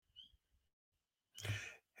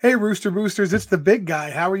Hey, Rooster Boosters, it's the big guy.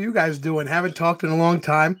 How are you guys doing? Haven't talked in a long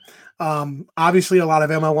time. Obviously, a lot of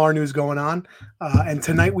MLR news going on. And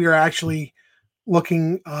tonight we are actually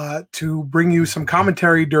looking to bring you some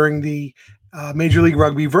commentary during the Major League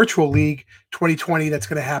Rugby Virtual League 2020 that's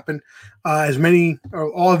going to happen. As many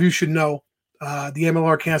or all of you should know, the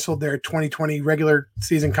MLR canceled their 2020 regular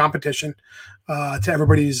season competition to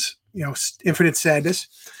everybody's infinite sadness.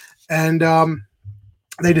 And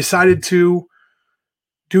they decided to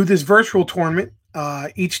do this virtual tournament.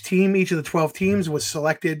 Each of the 12 teams was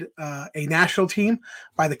selected a national team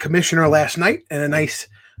by the commissioner last night in a nice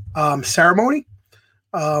ceremony.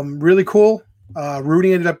 Really cool.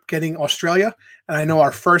 Rudy ended up getting Australia, and I know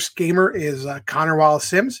our first gamer is Connor Wallace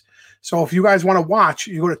Sims. So if you guys want to watch,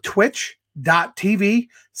 you go to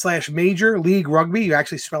twitch.tv/Major League Rugby. You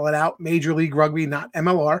actually spell it out, Major League Rugby, not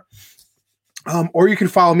MLR. Or you can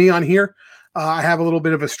follow me on here. I have a little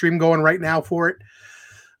bit of a stream going right now for it.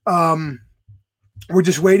 We're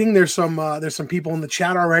just waiting. There's some people in the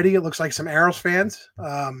chat already. It looks like some Arrows fans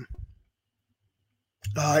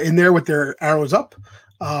in there with their arrows up.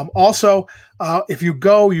 Also, if you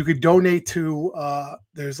go, you could donate to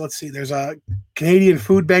there's a Canadian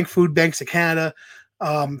Food Bank, Food Banks of Canada.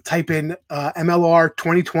 Type in MLR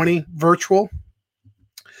 2020 virtual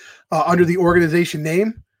under the organization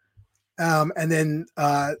name. And then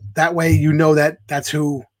that way that's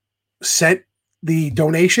who sent the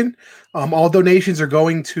donation. All donations are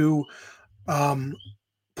going to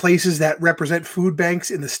places that represent food banks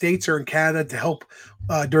in the States or in Canada to help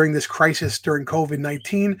during this crisis during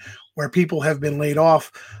COVID-19, where people have been laid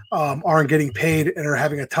off, aren't getting paid, and are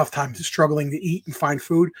having a tough time struggling to eat and find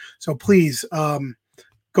food. So please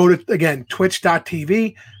go to, again,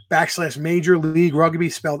 twitch.tv/Major League Rugby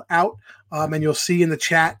spelled out, and you'll see in the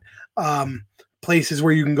chat places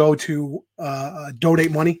where you can go to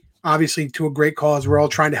donate money, obviously to a great cause. We're all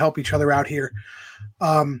trying to help each other out here.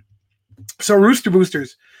 So Rooster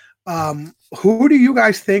Boosters, who do you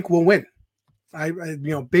guys think will win?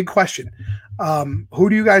 Big question. Who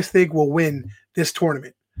do you guys think will win this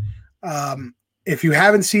tournament? If you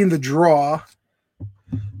haven't seen the draws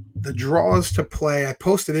to play, I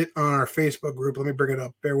posted it on our Facebook group. Let me bring it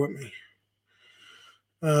up. Bear with me.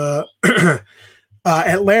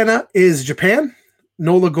 Atlanta is Japan.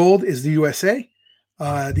 Nola Gold is the USA.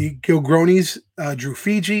 The Gilgronis drew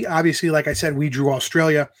Fiji. Obviously, like I said, we drew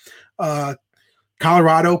Australia.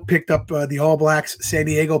 Colorado picked up the All Blacks. San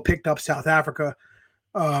Diego picked up South Africa.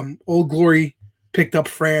 Old Glory picked up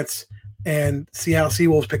France. And Seattle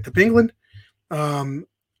Seawolves picked up England.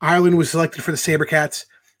 Ireland was selected for the Sabercats.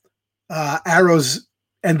 Arrows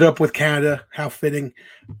ended up with Canada. How fitting.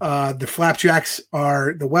 The Flapjacks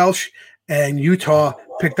are the Welsh. And Utah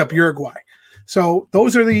picked up Uruguay. So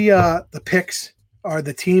those are the picks, are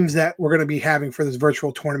the teams that we're going to be having for this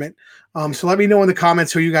virtual tournament. So let me know in the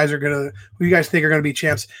comments who you guys think are going to be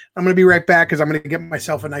champs. I'm going to be right back because I'm going to get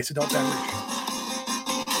myself a nice adult beverage.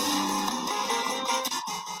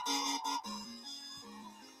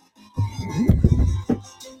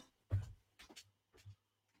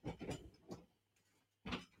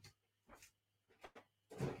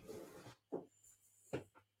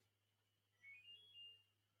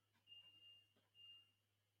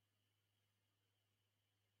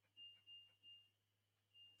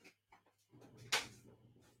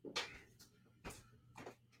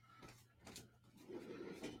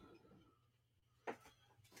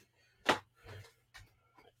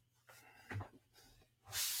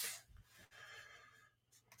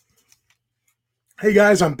 Hey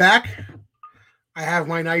guys, I'm back. I have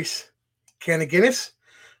my nice can of Guinness.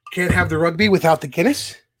 Can't have the rugby without the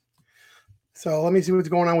Guinness. So let me see what's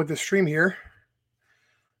going on with the stream here.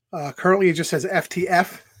 Currently it just says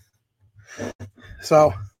FTF.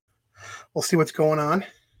 So we'll see what's going on.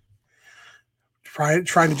 Trying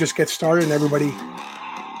to just get started and everybody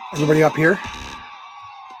up here.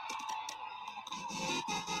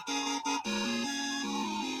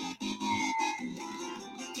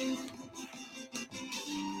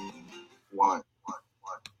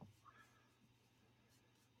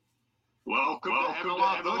 Welcome to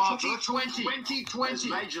MLR 2020.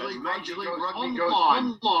 Major League Rugby goes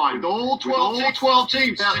online with all 12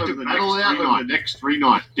 teams set to battle out over the next 3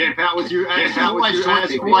 nights. Damp out with you as always.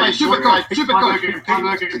 Supercoach,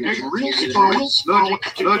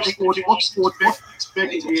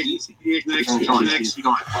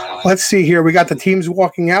 let's see here. We got the teams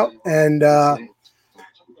walking out, and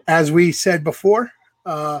as we said before,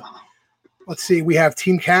 let's see. We have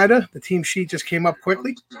Team Canada. The team sheet just came up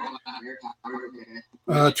quickly.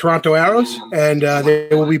 Toronto Arrows, and they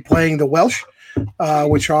will be playing the Welsh,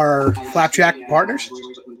 which are our Flapjack partners.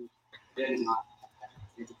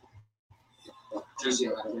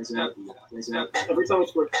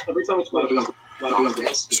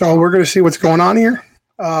 So we're going to see what's going on here.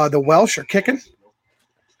 The Welsh are kicking.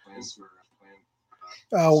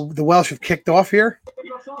 The Welsh have kicked off here.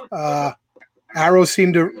 Arrows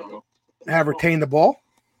seem to have retained the ball.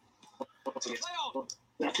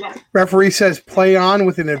 Referee says play on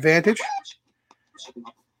with an advantage.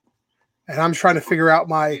 And I'm trying to figure out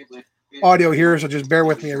my audio here, so just bear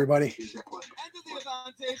with me, everybody.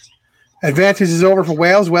 Advantage is over for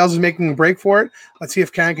Wales. Wales is making a break for it. Let's see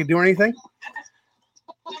if Canada can do anything.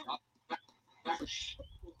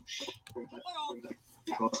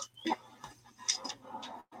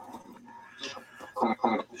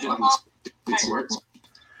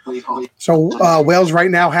 So Wales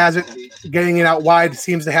right now has it, getting it out wide.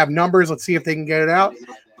 Seems to have numbers. Let's see if they can get it out.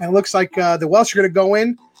 And it looks like the Welsh are going to go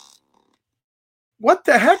in. What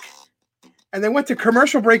the heck? And they went to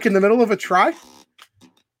commercial break in the middle of a try.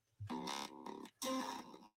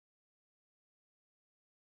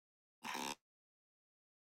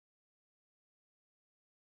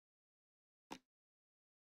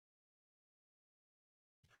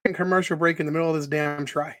 Commercial break in the middle of this damn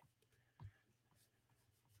try.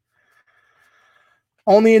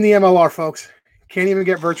 Only in the MLR, folks. Can't even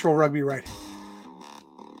get virtual rugby right.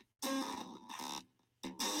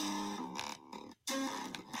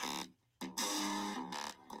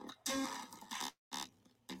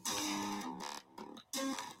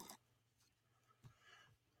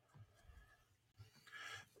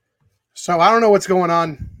 So I don't know what's going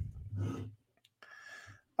on.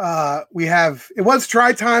 It was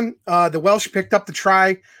try time. The Welsh picked up the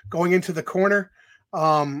try going into the corner.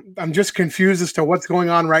 I'm just confused as to what's going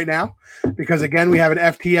on right now because, again, we have an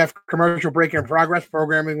FTF commercial break in progress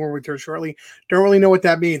programming when we return shortly. Don't really know what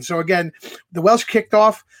that means. So, again, the Welsh kicked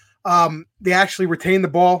off. They actually retained the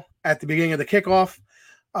ball at the beginning of the kickoff.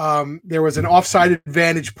 There was an offside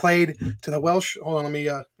advantage played to the Welsh. Hold on,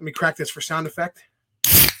 let me crack this for sound effect.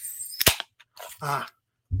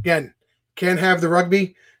 Again, can't have the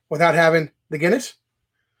rugby without having the Guinness.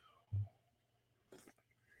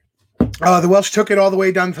 The Welsh took it all the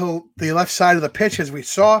way down to the left side of the pitch, as we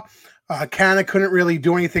saw. Canada couldn't really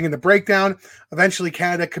do anything in the breakdown. Eventually,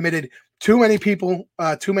 Canada committed too many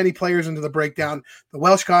players into the breakdown. The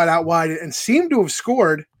Welsh got out wide and seemed to have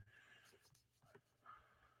scored.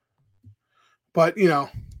 But, you know,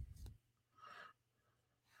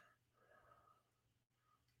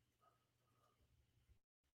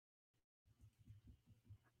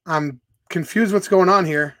 I'm confused what's going on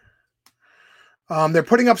here. They're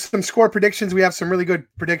putting up some score predictions. We have some really good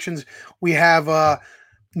predictions. We have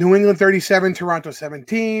New England 37, Toronto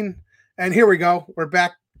 17. And here we go. We're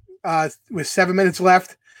back with 7 minutes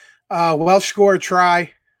left. Welsh score a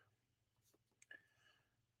try.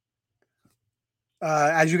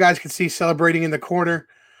 As you guys can see, celebrating in the corner.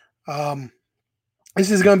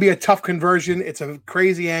 This is going to be a tough conversion. It's a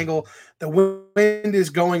crazy angle. The wind is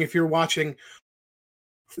going, if you're watching,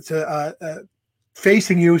 to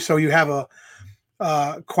facing you, so you have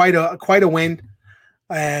quite a wind,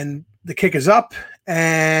 and the kick is up,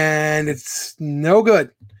 and it's no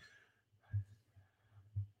good.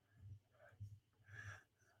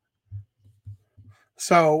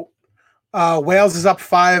 So Wales is up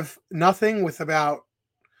 5-0 with about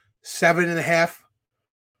 7.5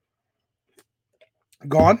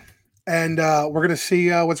 gone, and we're going to see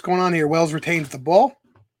what's going on here. Wales retains the ball.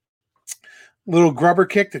 Little grubber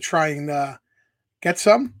kick to try and get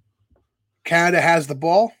some. Canada has the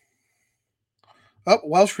ball. Oh,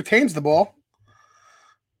 Welsh retains the ball.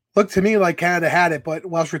 Looked to me like Canada had it, but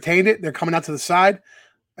Welsh retained it. They're coming out to the side.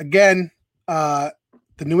 Again, the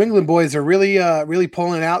New England boys are really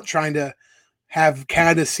pulling it out, trying to have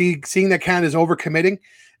Canada seeing that Canada's overcommitting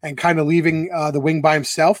and kind of leaving the wing by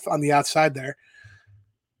himself on the outside there.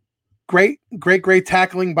 Great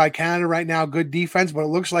tackling by Canada right now. Good defense, but it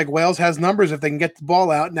looks like Wales has numbers if they can get the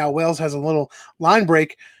ball out. Now Wales has a little line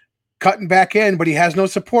break, cutting back in, but he has no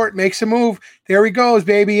support. Makes a move. There he goes,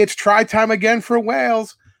 baby. It's try time again for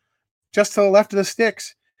Wales, just to the left of the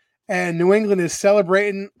sticks. And New England is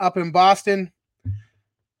celebrating up in Boston.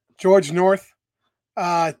 George North.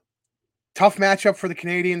 Tough matchup for the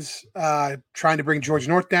Canadians, trying to bring George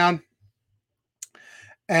North down.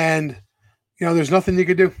 And, you know, there's nothing you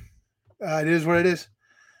could do. It is what it is.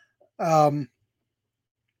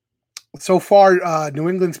 So far, New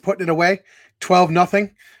England's putting it away,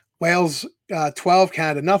 12-0. Wales 12,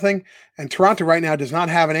 Canada nothing, and Toronto right now does not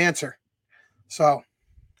have an answer. So,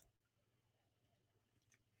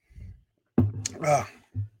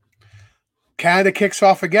 Canada kicks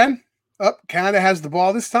off again. Canada has the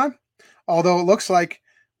ball this time, although it looks like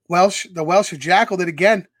the Welsh have jackled it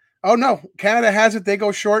again. Oh, no. Canada has it. They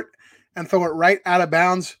go short and throw it right out of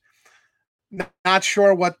bounds. Not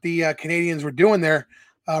sure what the Canadians were doing there,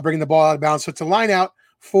 bringing the ball out of bounds. So it's a line out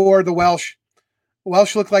for the Welsh.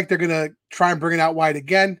 Welsh look like they're going to try and bring it out wide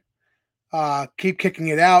again, keep kicking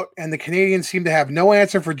it out. And the Canadians seem to have no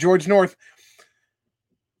answer for George North.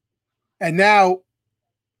 And now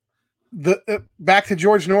back to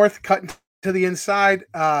George North, cutting to the inside.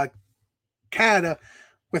 Canada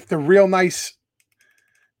with the real nice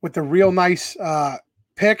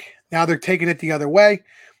pick. Now they're taking it the other way.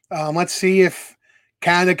 Let's see if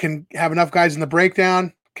Canada can have enough guys in the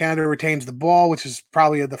breakdown. Canada retains the ball, which is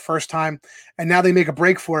probably the first time. And now they make a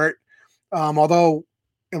break for it. Although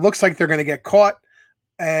it looks like they're going to get caught.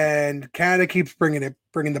 And Canada keeps bringing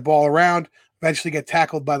the ball around, eventually get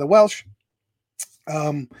tackled by the Welsh.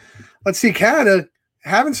 Let's see, Canada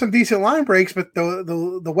having some decent line breaks, but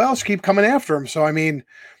the Welsh keep coming after them. So, I mean,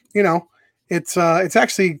 it's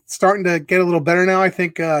actually starting to get a little better now. I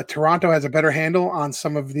think Toronto has a better handle on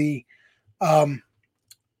some of the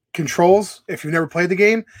controls if you've never played the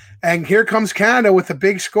game. And here comes Canada with a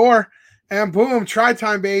big score. And boom, try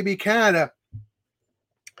time, baby, Canada.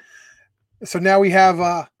 So now we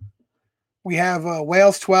have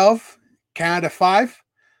Wales 12, Canada 5.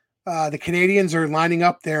 The Canadians are lining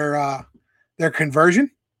up their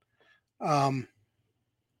conversion. We're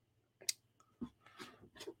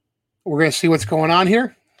going to see what's going on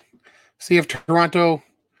here. See if Toronto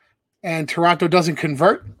doesn't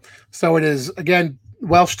convert. So it is, again,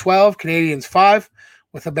 Welsh 12, Canadians 5,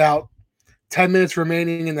 with about 10 minutes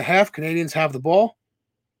remaining in the half. Canadians have the ball.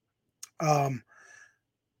 They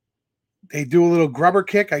do a little grubber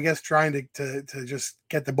kick, I guess, trying to just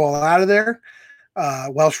get the ball out of there.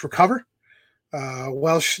 Welsh recover.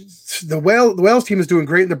 The Wales team is doing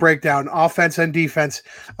great in the breakdown, offense and defense.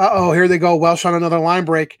 Here they go. Welsh on another line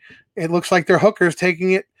break. It looks like their hookers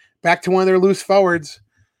taking it back to one of their loose forwards,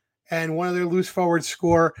 and one of their loose forwards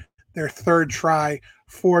score their third try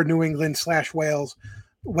for New England /Wales.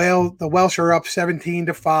 The Welsh are up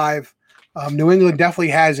 17-5. New England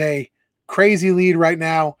definitely has a crazy lead right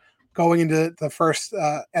now going into the first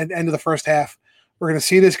end of the first half. We're going to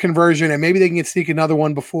see this conversion, and maybe they can sneak another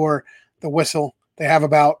one before the whistle. They have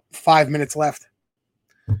about 5 minutes left.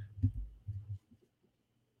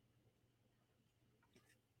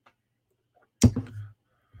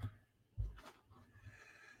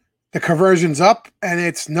 The conversion's up, and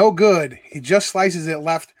it's no good. He just slices it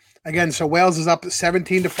left. Again, so Wales is up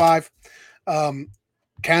 17-5.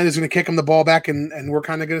 Canada's going to kick him the ball back, and we're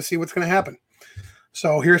kind of going to see what's going to happen.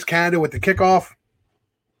 So here's Canada with the kickoff.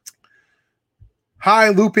 High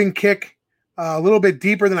looping kick, a little bit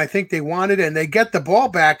deeper than I think they wanted, and they get the ball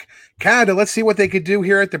back. Canada, let's see what they could do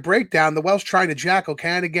here at the breakdown. The Welsh trying to jackal.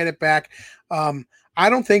 Canada get it back. I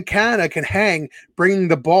don't think Canada can hang bringing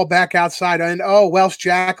the ball back outside. And Welsh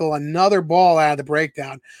jackal, another ball out of the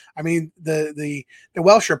breakdown. I mean, the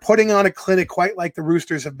Welsh are putting on a clinic quite like the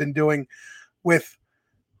Roosters have been doing with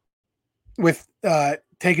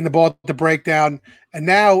taking the ball at the breakdown. And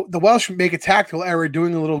now the Welsh make a tactical error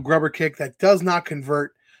doing a little grubber kick that does not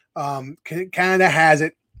convert. Canada has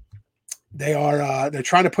it. They're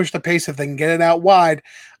trying to push the pace if they can get it out wide.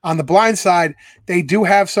 On the blind side, they do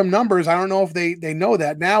have some numbers. I don't know if they know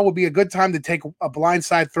that. Now would be a good time to take a blind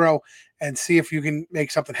side throw and see if you can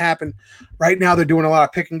make something happen. Right now, they're doing a lot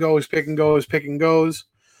of pick and goes.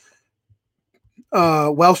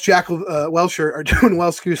 Welsh are doing well,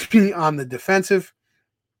 excuse me, on the defensive.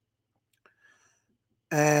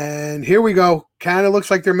 And here we go. Canada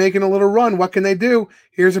looks like they're making a little run. What can they do?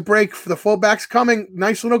 Here's a break. For the fullback's coming.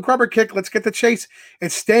 Nice little grubber kick. Let's get the chase.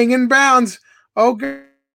 It's staying in bounds. Oh, God.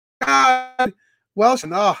 Welsh.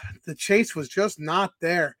 The chase was just not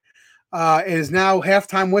there. It is now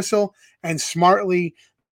halftime whistle, and smartly,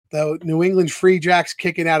 the New England Free Jacks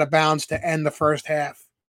kicking out of bounds to end the first half.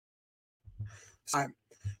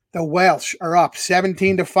 The Welsh are up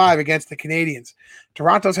 17-5 against the Canadians.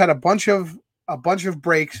 Toronto's had a bunch of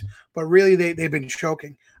breaks, but really they've been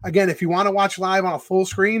choking. Again, if you want to watch live on a full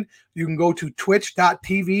screen, you can go to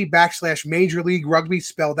twitch.tv/Major League Rugby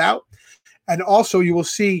spelled out. And also you will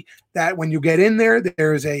see that when you get in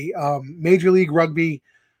there's a Major League Rugby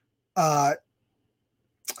a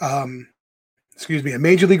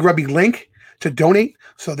Major League Rugby link to donate.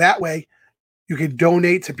 So that way you can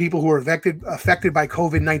donate to people who are affected by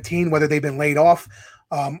COVID-19, whether they've been laid off,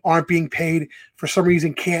 aren't being paid, for some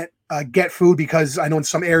reason can't get food, because I know in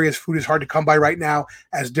some areas food is hard to come by right now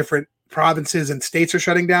as different provinces and states are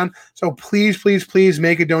shutting down. So please, please, please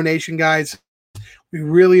make a donation, guys. We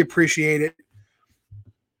really appreciate it.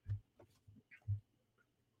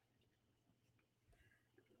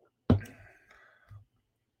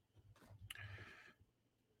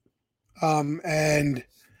 And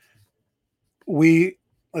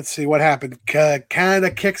let's see what happened.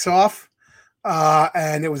 Canada kicks off,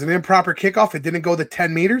 and it was an improper kickoff. It didn't go the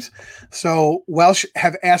 10 meters. So Welsh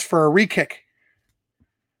have asked for a re-kick.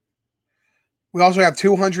 We also have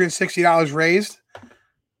 $260 raised.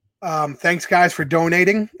 Thanks, guys, for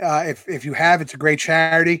donating. If you have, it's a great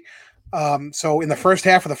charity. So in the first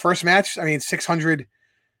half of the first match, I mean, $600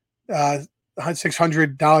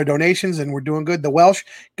 donations, and we're doing good. The Welsh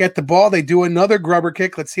get the ball. They do another grubber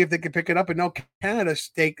kick. Let's see if they can pick it up. And no, Canada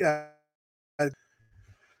stake.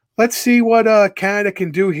 Let's see what Canada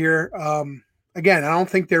can do here. Again, I don't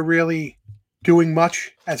think they're really doing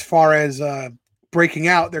much as far as breaking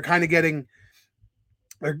out. They're kind of getting.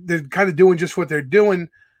 They're kind of doing just what they're doing.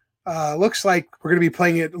 Looks like we're going to be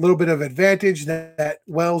playing it a little bit of advantage that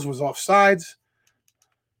Wells was offsides.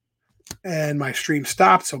 And my stream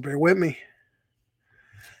stopped, so bear with me.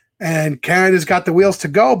 And Canada's got the wheels to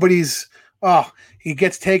go, but he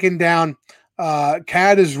gets taken down.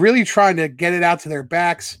 Canada's really trying to get it out to their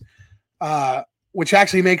backs, which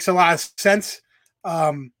actually makes a lot of sense.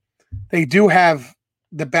 They do have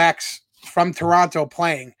the backs from Toronto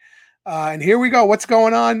playing. And here we go. What's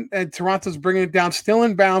going on? And Toronto's bringing it down. Still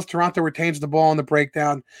in bounds. Toronto retains the ball on the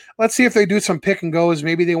breakdown. Let's see if they do some pick and goes.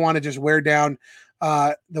 Maybe they want to just wear down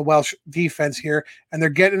the Welsh defense here. And they're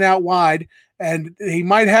getting out wide. And he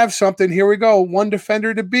might have something. Here we go. One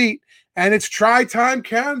defender to beat. And it's try time,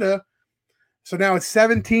 Canada. So now it's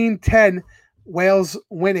 17-10. Wales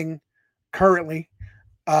winning currently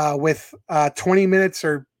with 20 minutes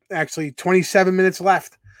or actually 27 minutes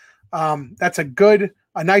left. That's a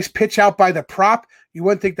nice pitch out by the prop. You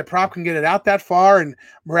wouldn't think the prop can get it out that far, and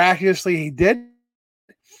miraculously he did.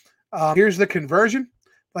 Here's the conversion.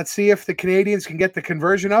 Let's see if the Canadians can get the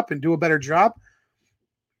conversion up and do a better job.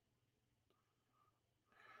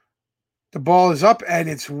 The ball is up, and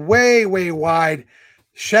it's way, way wide.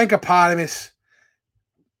 Shankopotamus,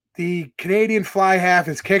 the Canadian fly half,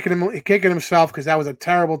 is kicking himself because that was a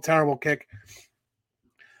terrible, terrible kick.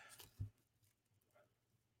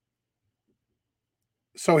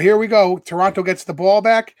 So here we go. Toronto gets the ball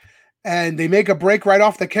back, and they make a break right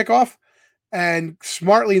off the kickoff. And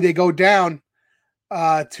smartly, they go down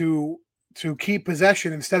to keep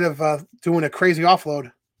possession instead of doing a crazy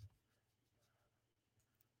offload.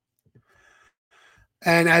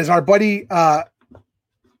 And as our buddy, here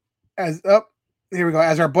we go.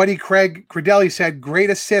 As our buddy Craig Credelli said, great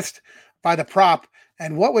assist by the prop.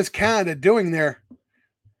 And what was Canada doing there?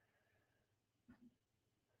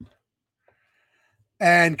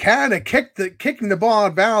 And Canada kicking the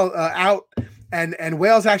ball out, and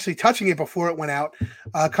Wales actually touching it before it went out.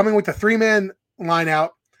 Coming with the 3-man line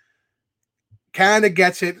out. Canada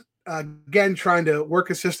gets it, again, trying to work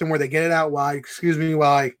a system where they get it out wide. Excuse me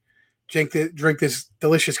while I drink this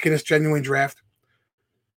delicious Guinness Genuine Draft.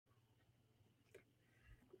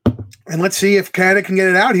 And let's see if Canada can get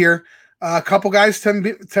it out here. A couple guys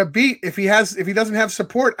to beat. If he doesn't have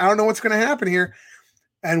support, I don't know what's going to happen here.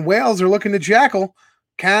 And Wales are looking to jackal.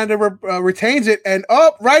 Canada retains it, and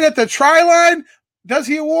right at the try line, does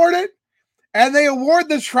he award it? And they award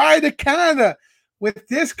the try to Canada. With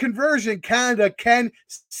this conversion, Canada can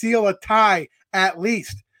seal a tie at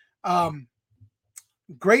least.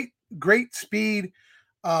 Great speed.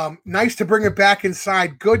 Nice to bring it back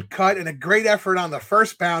inside. Good cut and a great effort on the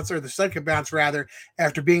first bounce, or the second bounce rather,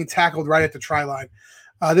 after being tackled right at the try line.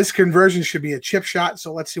 This conversion should be a chip shot,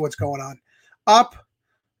 so let's see what's going on. Up.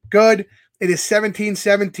 Good. It is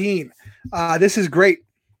 17-17. This is great.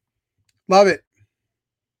 Love it.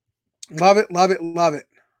 Love it, love it, love it.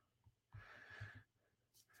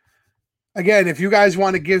 Again, if you guys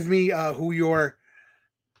want to give me who do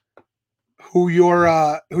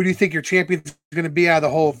you think your champion is going to be out of the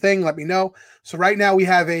whole thing, let me know. So right now we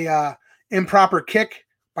have a improper kick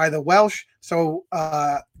by the Welsh. So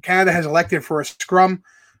Canada has elected for a scrum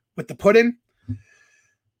with the put-in.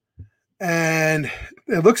 And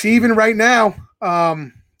it looks even right now.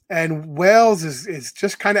 And Wales is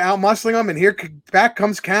just kind of out-muscling them. And here back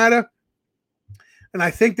comes Canada. And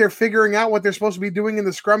I think they're figuring out what they're supposed to be doing in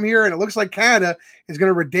the scrum here. And it looks like Canada is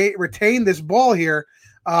going to retain this ball here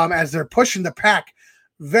as they're pushing the pack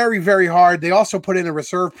very, very hard. They also put in a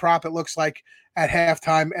reserve prop, it looks like, at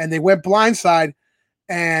halftime. And they went blindside.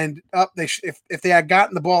 And if they had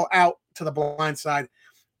gotten the ball out to the blind side,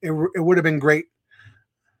 it would have been great.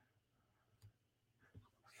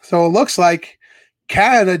 So it looks like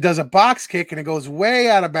Canada does a box kick, and it goes way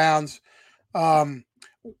out of bounds.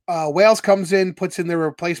 Wales comes in, puts in the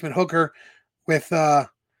replacement hooker with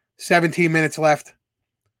 17 minutes left.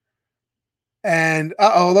 And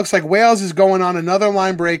it looks like Wales is going on another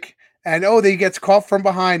line break. And he gets caught from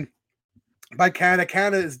behind. by Canada.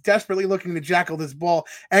 Canada is desperately looking to jackal this ball,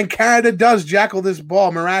 and Canada does jackal this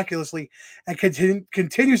ball miraculously and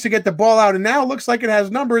continues to get the ball out. And now it looks like it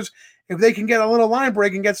has numbers if they can get a little line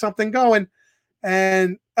break and get something going.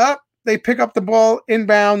 And up, they pick up the ball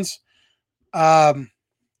inbounds.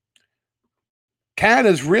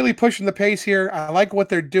 Canada's really pushing the pace here. I like what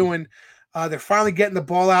they're doing. They're finally getting the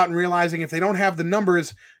ball out and realizing if they don't have the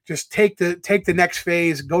numbers, just take the next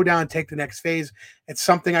phase, go down and take the next phase. It's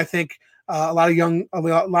something I think a lot of young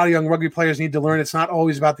rugby players need to learn. It's not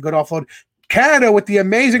always about the good offload. Canada with the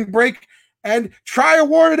amazing break and try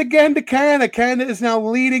awarded again to Canada. Canada is now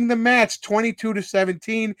leading the match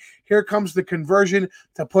 22-17. Here comes the conversion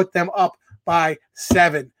to put them up by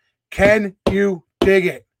 7. Can you dig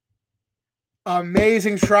it?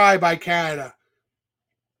 Amazing try by Canada.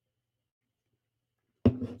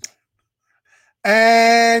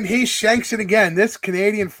 And he shanks it again. This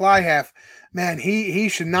Canadian fly half, man, he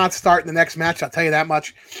should not start in the next match. I'll tell you that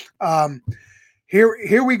much.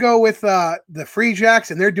 Here we go with the Free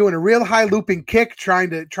Jacks, and they're doing a real high looping kick, trying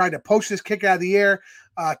to poach this kick out of the air.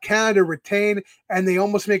 Canada retain, and they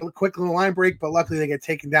almost make a quick little line break, but luckily they get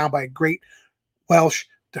taken down by a great Welsh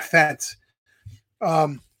defense.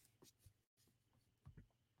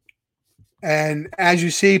 And as you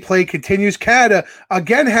see, play continues. Canada,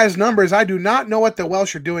 again, has numbers. I do not know what the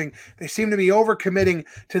Welsh are doing. They seem to be overcommitting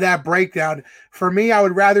to that breakdown. For me, I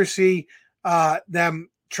would rather see them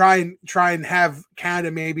try and have Canada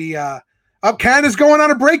maybe Canada's going on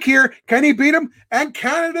a break here. Can he beat him? And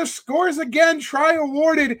Canada scores again. Try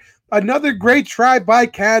awarded. Another great try by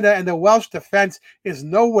Canada, and the Welsh defense is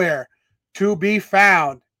nowhere to be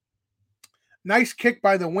found. Nice kick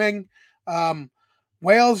by the wing.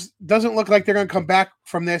 Wales doesn't look like they're going to come back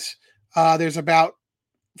from this. There's about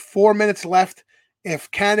 4 minutes left. If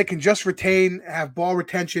Canada can just have ball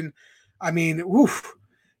retention, I mean,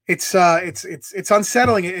 it's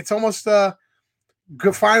unsettling. It's almost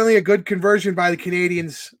finally a good conversion by the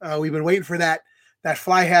Canadians. We've been waiting for that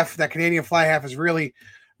fly half. That Canadian fly half has really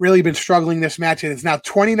been struggling this match, and it's now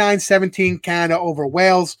 29-17 Canada over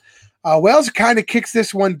Wales. Wales kind of kicks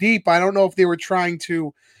this one deep. I don't know if they were trying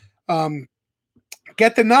to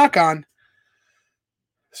get the knock on.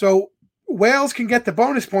 So Wales can get the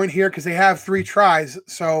bonus point here because they have 3 tries.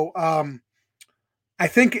 So I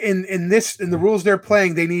think in the rules they're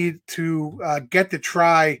playing, they need to get the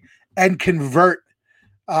try and convert.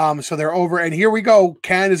 So they're over. And here we go.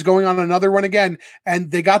 Canada's going on another one again. And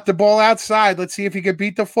they got the ball outside. Let's see if he can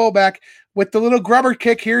beat the fullback with the little grubber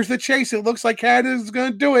kick. Here's the chase. It looks like Canada's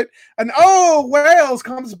going to do it. And Wales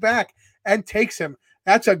comes back and takes him.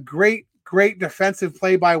 That's a great defensive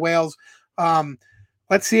play by Wales.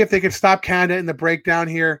 Let's see if they can stop Canada in the breakdown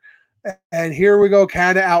here. And here we go,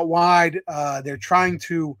 Canada out wide. They're trying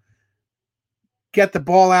to get the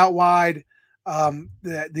ball out wide.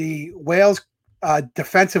 The Wales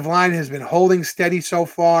defensive line has been holding steady so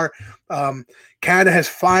far. Canada has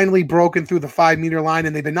finally broken through the 5-meter line,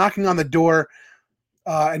 and they've been knocking on the door.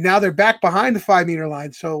 And now they're back behind the 5-meter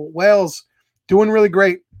line. So Wales doing really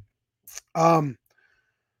great.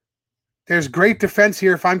 There's great defense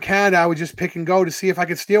here. If I'm Canada, I would just pick and go to see if I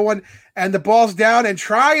could steal one. And the ball's down, and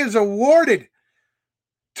try is awarded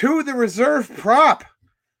to the reserve prop.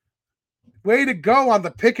 Way to go on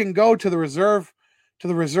the pick and go to the reserve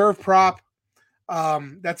prop.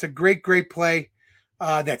 That's a great play.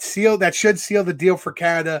 That should seal the deal for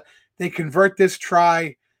Canada. They convert this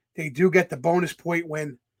try. They do get the bonus point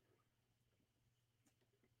win.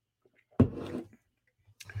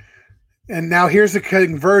 And now here's the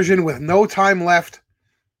conversion with no time left.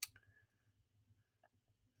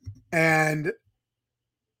 And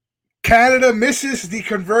Canada misses the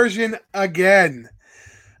conversion again.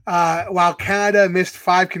 While Canada missed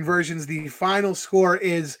 5 conversions, the final score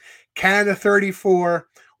is Canada 34,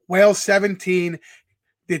 Wales 17.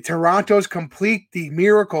 The Torontos complete the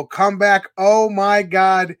miracle comeback. Oh my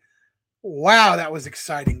God. Wow, that was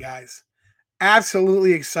exciting, guys.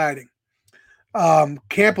 Absolutely exciting.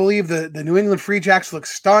 Can't believe the New England Free Jacks look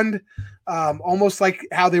stunned, almost like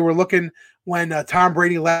how they were looking when Tom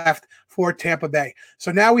Brady left for Tampa Bay.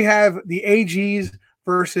 So now we have the AGs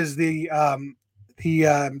versus the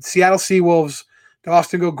Seattle Seawolves, the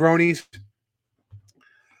Austin Gilgronis.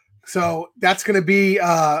 So that's going to be,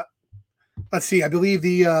 let's see, I believe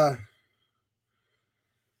the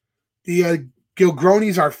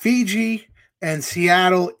Gilgronis are Fiji, and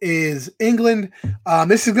Seattle is England.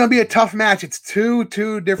 This is going to be a tough match. It's two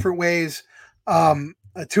different ways, 2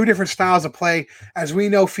 different styles of play. As we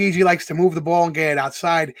know, Fiji likes to move the ball and get it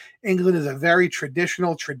outside. England is a very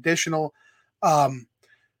traditional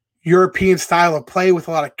European style of play with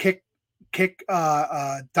a lot of kick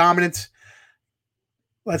dominance.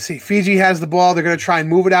 let's see. Fiji has the ball. They're going to try and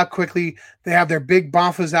move it out quickly. They have their big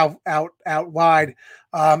bonfas out wide.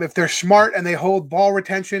 If they're smart and they hold ball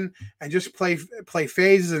retention and just play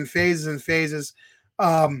phases and phases and phases,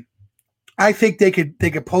 I think they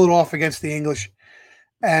could pull it off against the English.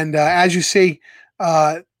 And as you see,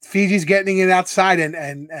 Fiji's getting it outside,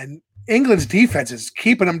 and England's defense is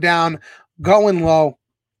keeping them down, going low.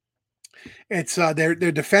 It's their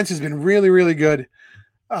defense has been really, really good.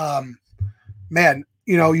 Man,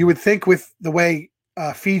 you would think with the way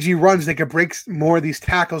Fiji runs, they could break more of these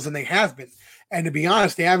tackles than they have been. And to be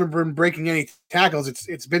honest, they haven't been breaking any tackles.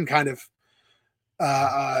 It's been kind of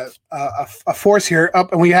a force here.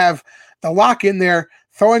 Up, and we have the lock in there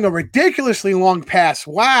throwing a ridiculously long pass.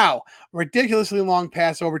 Wow, ridiculously long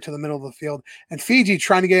pass over to the middle of the field. And Fiji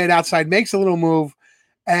trying to get it outside, makes a little move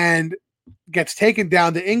and gets taken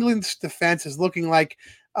down. The England's defense is looking like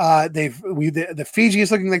the Fiji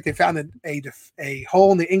is looking like they found a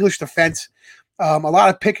hole in the English defense. A lot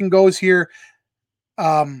of pick and goes here.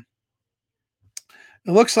 It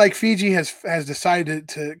looks like Fiji has decided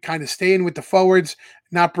to kind of stay in with the forwards,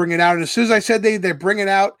 not bring it out. And as soon as I said they bring it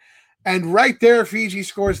out, and right there, Fiji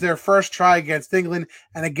scores their first try against England.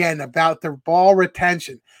 And again, about their ball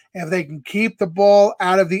retention. If they can keep the ball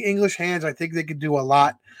out of the English hands, I think they could do a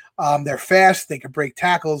lot. They're fast. They can break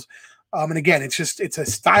tackles. And again, it's a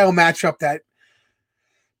style matchup that,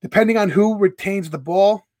 depending on who retains the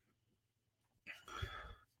ball,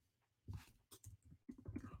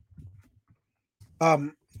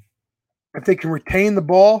 if they can retain the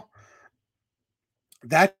ball,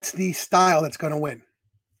 that's the style that's going to win.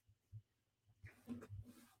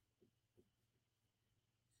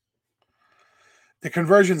 The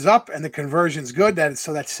conversion's up and the conversion's good. That's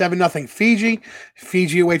 7-0 Fiji.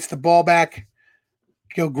 Fiji awaits the ball back.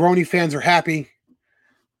 Gilgroni fans are happy.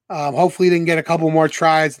 Hopefully they can get a couple more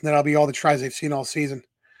tries, and that'll be all the tries they've seen all season.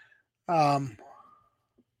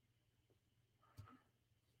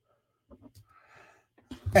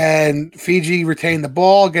 And Fiji retain the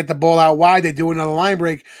ball, get the ball out wide. They do another line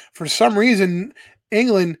break. For some reason,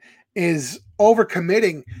 England is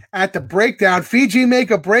overcommitting at the breakdown. Fiji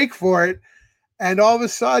make a break for it. And all of a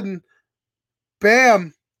sudden,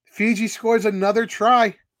 bam, Fiji scores another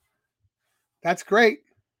try. That's great.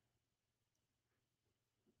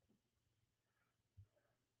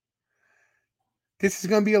 This is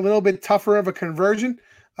going to be a little bit tougher of a conversion.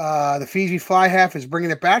 The Fiji fly half is bringing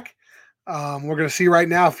it back. We're going to see right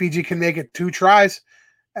now Fiji can make it 2 tries.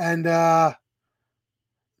 And the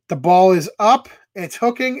ball is up. It's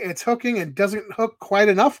hooking, and doesn't hook quite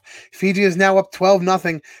enough. Fiji is now up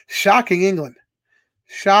 12-0. Shocking England.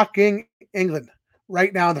 Shocking England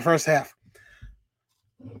right now in the first half.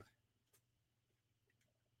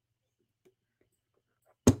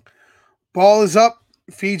 Ball is up.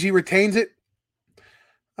 Fiji retains it.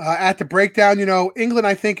 At the breakdown, England,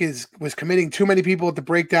 I think, was committing too many people at the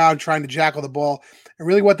breakdown, trying to jackal the ball. And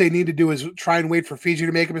really what they need to do is try and wait for Fiji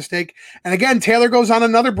to make a mistake. And again, Taylor goes on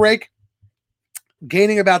another break,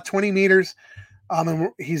 gaining about 20 meters. And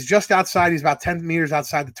he's just outside. He's about 10 meters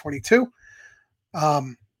outside the 22.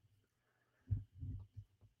 I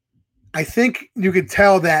think you could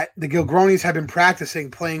tell that the Gilgronis have been practicing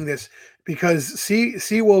playing this, because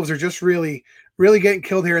Seawolves are just really, really getting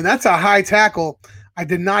killed here. And that's a high tackle. I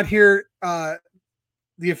did not hear the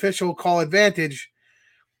official call advantage.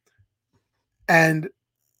 And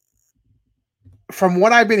from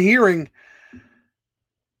what I've been hearing,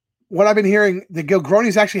 the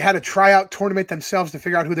Gilgronis actually had a tryout tournament themselves to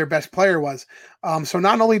figure out who their best player was. So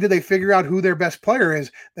not only did they figure out who their best player is,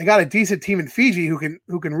 they got a decent team in Fiji who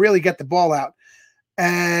can really get the ball out.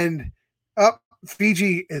 And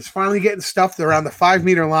Fiji is finally getting stuffed around the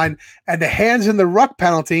 5-meter line, and the hands in the ruck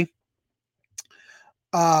penalty.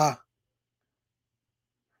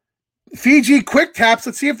 Fiji quick taps.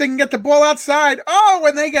 Let's see if they can get the ball outside. Oh,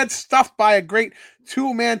 and they get stuffed by a great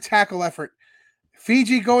 2-man tackle effort.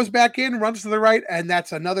 Fiji goes back in, runs to the right, and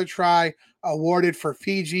that's another try awarded for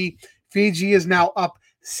Fiji. Fiji is now up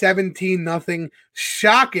 17-0.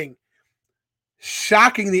 Shocking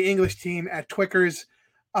the English team at Twickers.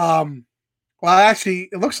 Well, actually,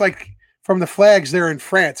 it looks like from the flags they're in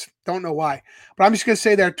France. Don't know why. But I'm just going to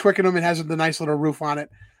say they're Twickenham and has the nice little roof on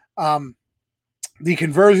it. The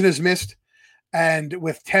conversion is missed. And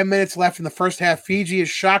with 10 minutes left in the first half, Fiji is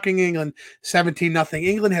shocking England 17-0.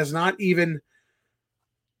 England has not even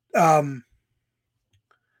they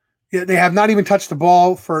have not even touched the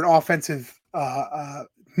ball for an offensive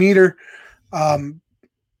meter.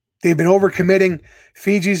 They've been overcommitting.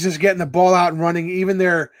 Fiji's just getting the ball out and running. Even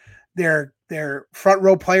their front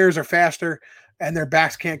row players are faster, and their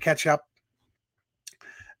backs can't catch up.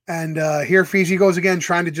 And here Fiji goes again,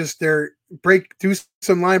 trying to just do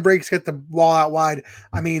some line breaks, get the ball out wide.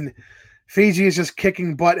 I mean, Fiji is just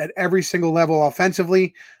kicking butt at every single level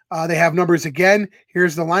offensively. They have numbers again.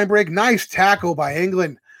 Here's the line break. Nice tackle by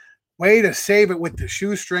England. Way to save it with the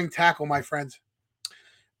shoestring tackle, my friends.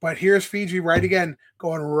 But here's Fiji right again,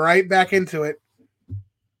 going right back into it.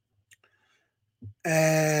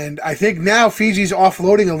 And I think now Fiji's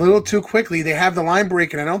offloading a little too quickly. They have the line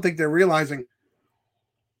break, and I don't think they're realizing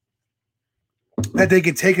that they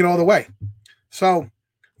can take it all the way. So,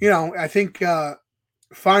 I think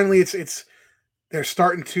finally they're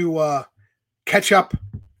starting to catch up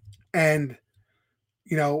and,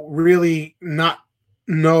 really not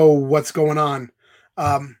know what's going on.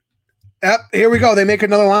 Here we go. They make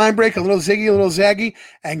another line break, a little ziggy, a little zaggy,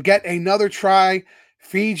 and get another try.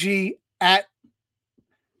 Fiji at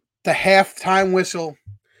the halftime whistle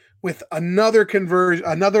with another conversion,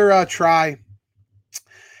 another try.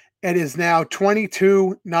 It is now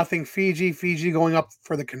 22-0 Fiji. Fiji going up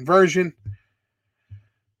for the conversion.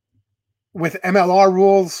 With MLR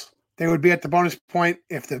rules, they would be at the bonus point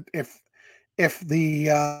if the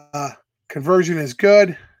conversion is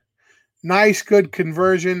good. Nice, good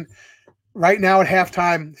conversion. Right now at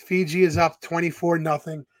halftime, Fiji is up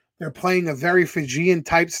 24-0. They're playing a very Fijian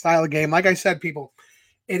type style of game. Like I said, people,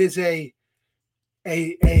 it is a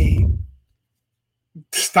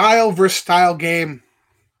style versus style game.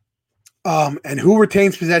 And who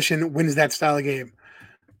retains possession wins that style of game.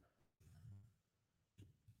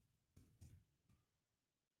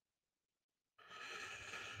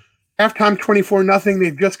 Halftime 24-0.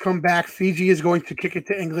 They've just come back. Fiji is going to kick it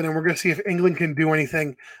to England, and we're going to see if England can do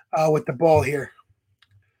anything with the ball here.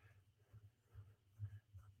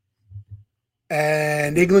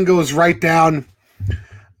 And England goes right down.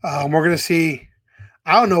 We're going to see.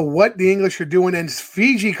 I don't know what the English are doing, and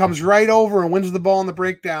Fiji comes right over and wins the ball in the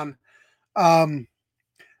breakdown.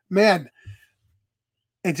 Man,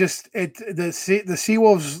 the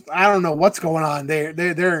Seawolves. I don't know what's going on.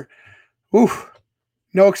 They're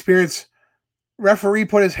no experience. Referee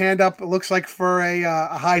put his hand up. It looks like for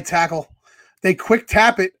a high tackle. They quick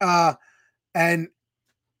tap it, and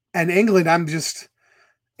England.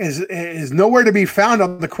 Is nowhere to be found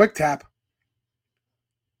on the quick tap.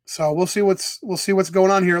 So we'll see what's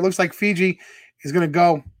going on here. It looks like Fiji is going to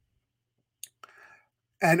go,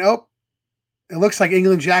 and it looks like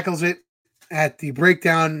England jackals it at the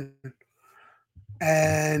breakdown,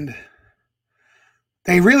 and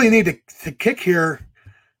they really need to kick here.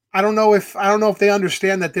 I don't know if they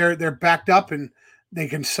understand that they're backed up and they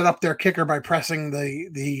can set up their kicker by pressing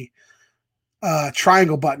the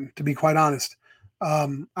triangle button. To be quite honest, I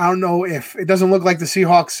don't know if it doesn't look like the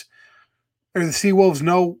Seahawks or the Seawolves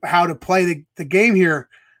know how to play the game here,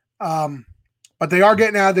 but they are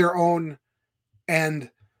getting out of their own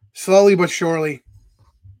end slowly but surely.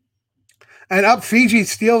 And up Fiji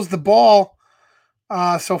steals the ball,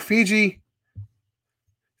 so Fiji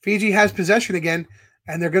has possession again,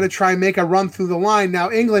 and they're going to try and make a run through the line.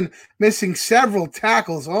 Now England missing several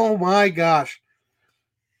tackles. Oh my gosh.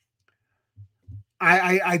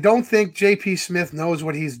 I don't think J.P. Smith knows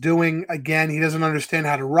what he's doing. Again, he doesn't understand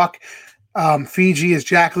how to ruck. Fiji is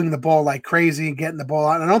jackling the ball like crazy and getting the ball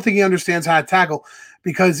out. And I don't think he understands how to tackle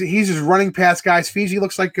because he's just running past guys. Fiji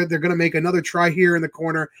looks like they're going to make another try here in the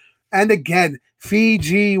corner. And again,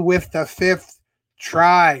 Fiji with the fifth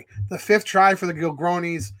try. The fifth try for the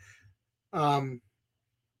Gilgronis.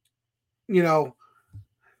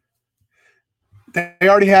 They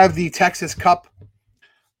already have the Texas Cup.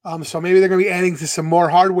 So maybe they're going to be adding to some more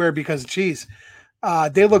hardware because, geez,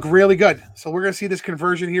 they look really good. So we're going to see this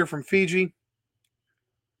conversion here from Fiji.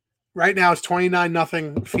 Right now it's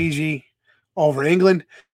 29-0 Fiji over England.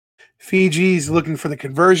 Fiji's looking for the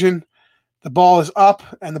conversion. The ball is up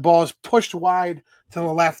and the ball is pushed wide to the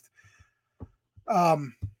left.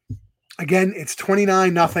 Again, it's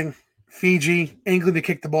 29-0 Fiji. England to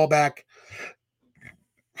kick the ball back.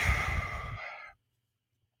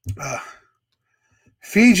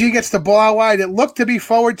 Fiji gets the ball out wide. It looked to be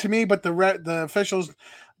forward to me, but the officials,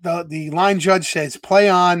 the line judge says play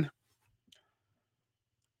on.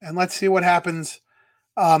 And let's see what happens.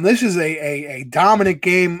 This is a dominant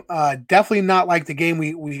game. Definitely not like the game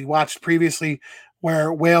we watched previously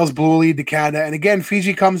where Wales blew a lead to Canada. And again,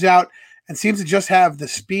 Fiji comes out and seems to just have the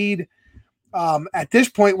speed. At this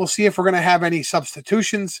point, we'll see if we're going to have any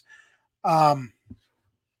substitutions.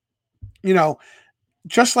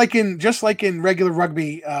 Just like in regular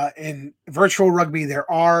rugby, in virtual rugby,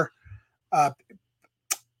 there are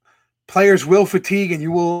players will fatigue, and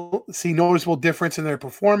you will see noticeable difference in their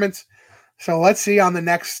performance. So let's see on the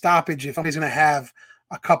next stoppage if somebody's going to have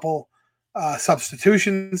a couple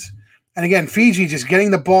substitutions. And again, Fiji just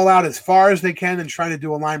getting the ball out as far as they can and trying to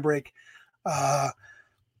do a line break.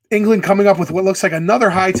 England coming up with what looks like another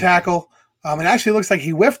high tackle. It actually looks like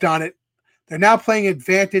he whiffed on it. They're now playing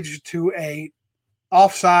advantage to a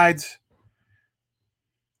offsides.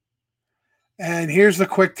 And here's the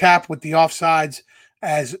quick tap with the offsides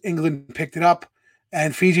as England picked it up.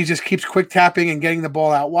 And Fiji just keeps quick tapping and getting the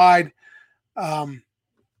ball out wide. And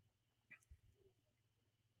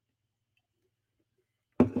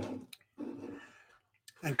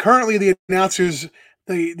currently the announcers,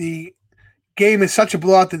 the game is such a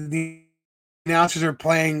blowout that the announcers are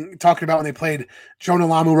talking about when they played Jonah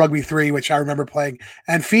Lamu Rugby 3, which I remember playing.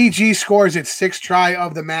 And Fiji scores its 6th try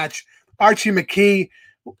of the match. Archie McKee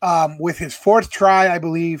with his 4th try, I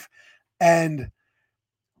believe. And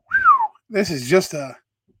this is just a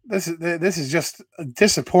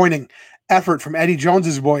disappointing effort from Eddie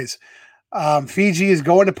Jones's boys. Fiji is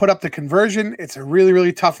going to put up the conversion. It's a really,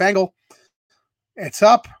 really tough angle. It's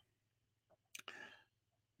up.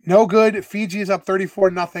 No good. Fiji is up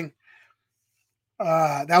 34-0.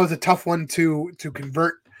 That was a tough one to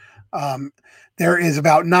convert. There is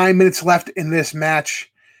about 9 minutes left in this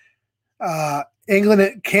match.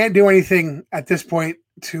 England can't do anything at this point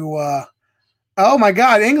to oh my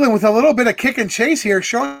God, England with a little bit of kick and chase here,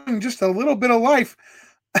 showing just a little bit of life.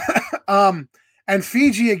 And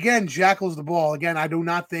Fiji again jackals the ball. Again, I do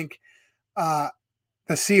not think the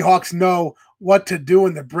Seahawks know what to do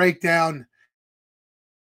in the breakdown.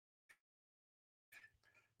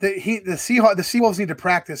 The Seawolves need to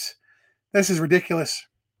practice. This is ridiculous.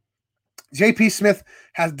 J.P. Smith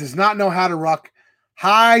does not know how to ruck.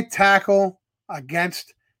 High tackle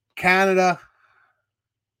against Canada.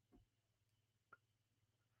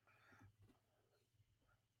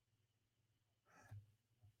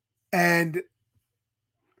 And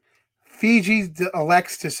Fiji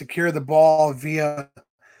elects to secure the ball via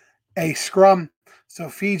a scrum. So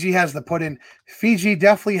Fiji has the put in. Fiji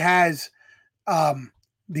definitely has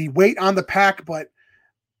the weight on the pack, but,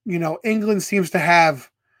 England seems to have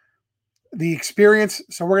the experience.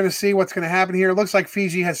 So we're going to see what's going to happen here. It looks like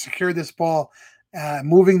Fiji has secured this ball,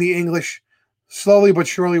 moving the English slowly but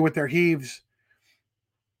surely with their heaves.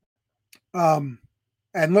 And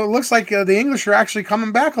it looks like the English are actually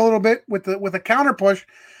coming back a little bit with a counter push,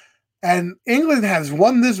 and England has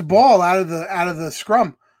won this ball out of the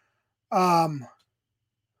scrum.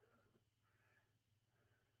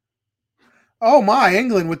 Oh my,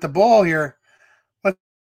 England with the ball here. Let's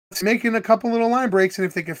making a couple little line breaks, and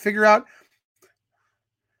if they can figure out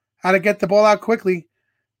how to get the ball out quickly,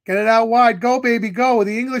 get it out wide, go baby, go.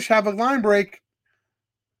 The English have a line break.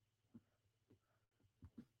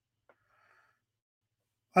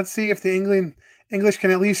 Let's see if the English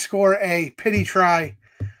can at least score a pity try.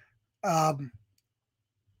 Now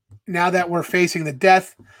that we're facing the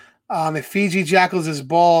death, if Fiji jackals this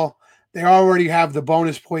ball, they already have the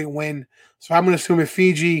bonus point win. So I'm going to assume if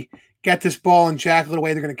Fiji get this ball and jackal it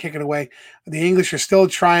away, they're going to kick it away. The English are still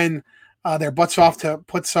trying their butts off to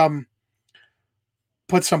put some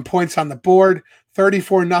points on the board.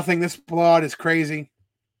 34-0. This blowout is crazy.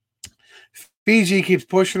 Fiji keeps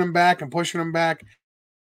pushing them back and pushing them back.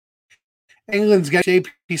 England's got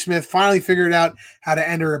J.P. Smith finally figured out how to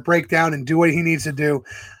enter a breakdown and do what he needs to do.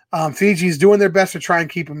 Fiji's doing their best to try and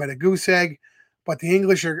keep him at a goose egg, but the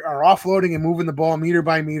English are offloading and moving the ball meter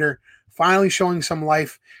by meter, finally showing some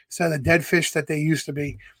life instead of the dead fish that they used to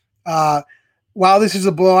be. While this is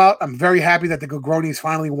a blowout, I'm very happy that the Gogronis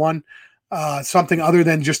finally won something other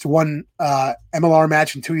than just one MLR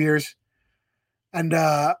match in 2 years. And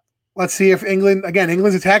let's see if England's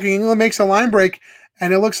attacking. England makes a line break,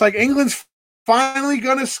 and it looks like England's finally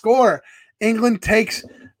going to score. England takes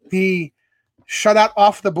the shutout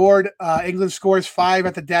off the board. England scores 5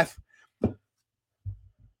 at the death.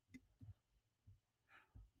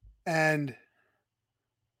 And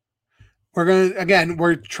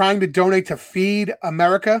we're trying to donate to Feed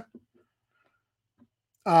America.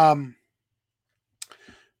 England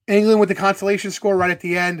with the consolation score right at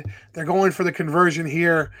the end. They're going for the conversion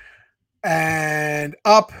here. And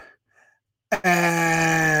up.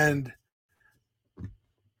 And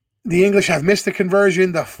the English have missed the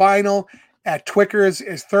conversion. The final at Twickers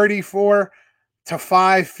is 34-5.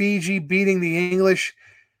 Fiji beating the English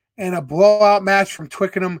in a blowout match from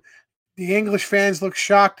Twickenham. The English fans look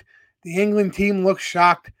shocked. The England team looks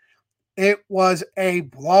shocked. It was a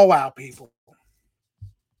blowout, people.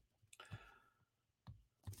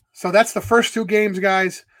 So that's the first 2 games,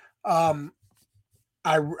 guys. I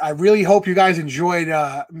really hope you guys enjoyed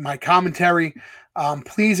my commentary.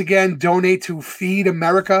 Please, again, donate to Feed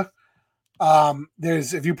America.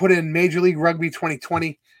 If you put in Major League Rugby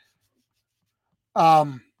 2020,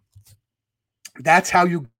 That's how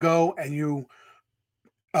you go and you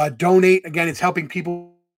donate. Again, it's helping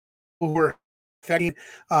people who are affected,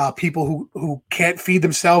 people who can't feed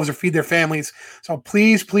themselves or feed their families. So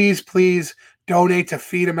please, please, please donate to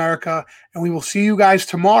Feed America. And we will see you guys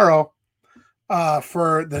tomorrow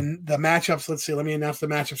for the matchups. Let's see. Let me announce the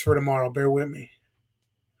matchups for tomorrow. Bear with me.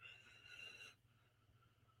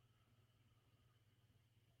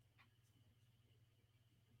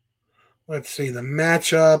 Let's see the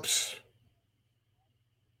matchups.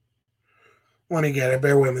 Let me get it.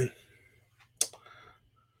 Bear with me.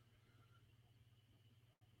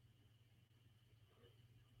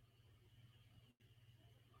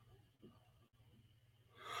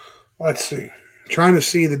 Let's see. I'm trying to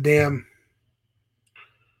see the damn.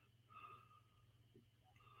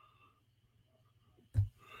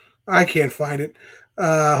 I can't find it.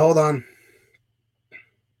 Hold on.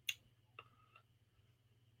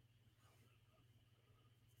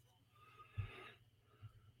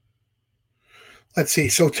 Let's see.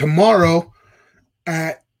 So tomorrow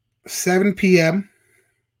at 7 p.m.,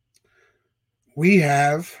 we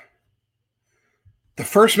have the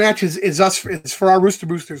first match is for our Rooster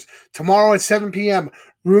Boosters. Tomorrow at 7 p.m.,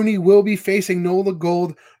 Rooney will be facing Nola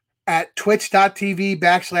Gold at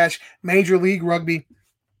twitch.tv/Major League Rugby.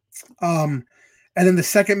 And then the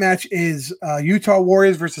second match is Utah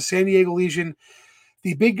Warriors versus San Diego Legion.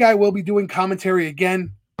 The big guy will be doing commentary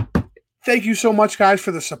again. Thank you so much, guys,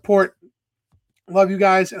 for the support. Love you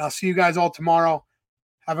guys, and I'll see you guys all tomorrow.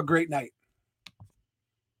 Have a great night.